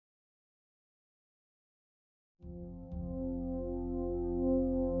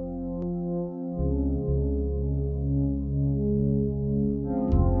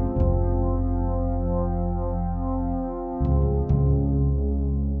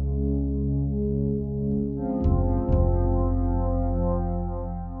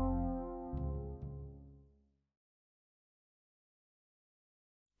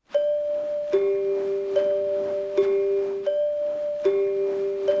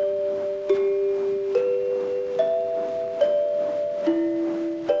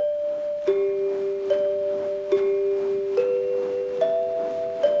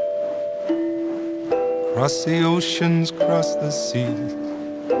Cross the oceans, cross the seas,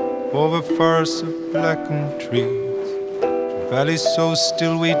 over forests of blackened trees, to valleys so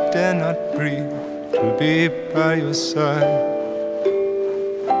still we dare not breathe, to be by your side.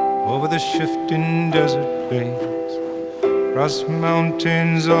 Over the shifting desert plains, across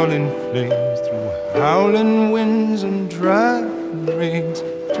mountains all in flames, through howling winds and driving rains,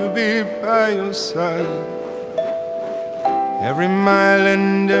 to be by your side. Every mile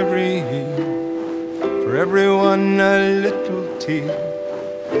and every year, for everyone a little tear.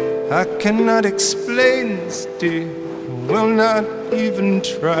 I cannot explain this, dear, I will not even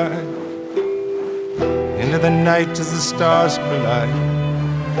try. Into the night as the stars collide,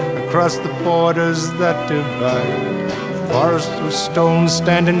 across the borders that divide, forests of stone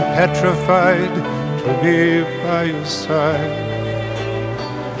standing petrified, to be by your side.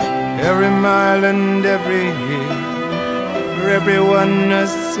 Every mile and every year, for everyone a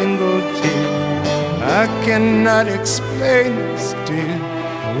single tear. I cannot explain this, dear,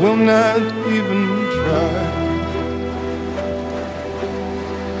 I will not even try.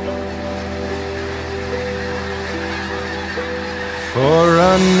 For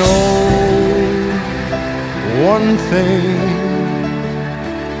I know one thing,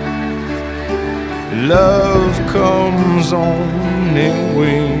 love comes on in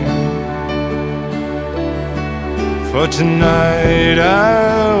wings. For tonight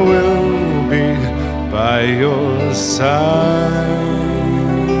I will be by your side,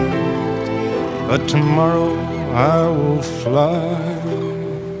 but tomorrow I will fly.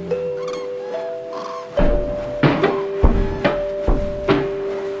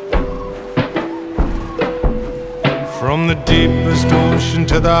 From the deepest ocean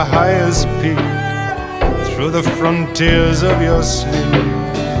to the highest peak, through the frontiers of your sleep,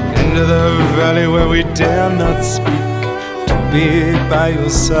 into the valley where we dare not speak, to be by your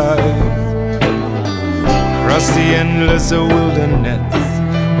side. Across the endless wilderness,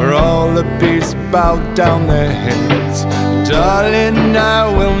 where all the beasts bow down their heads, darling, I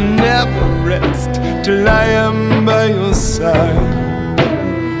will never rest till I am by your side.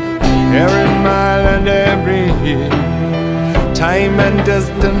 Every mile and every year, time and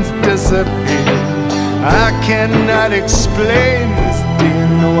distance disappear. I cannot explain this, dear,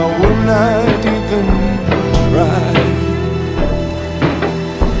 no, I will not even try.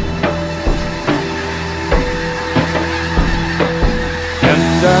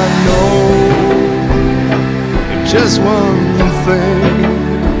 And I know just one thing,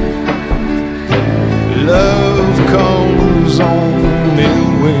 love comes on in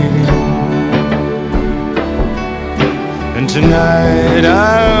wings. And tonight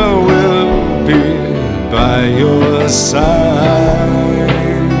I will be by your side,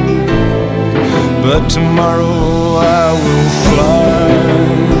 but tomorrow I will fly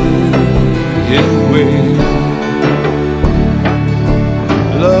away.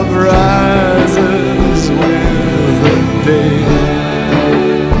 Love rises with the day,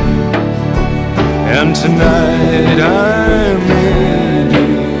 and tonight I may be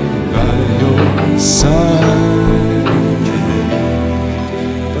by your side,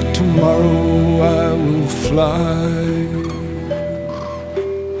 tomorrow I will fly.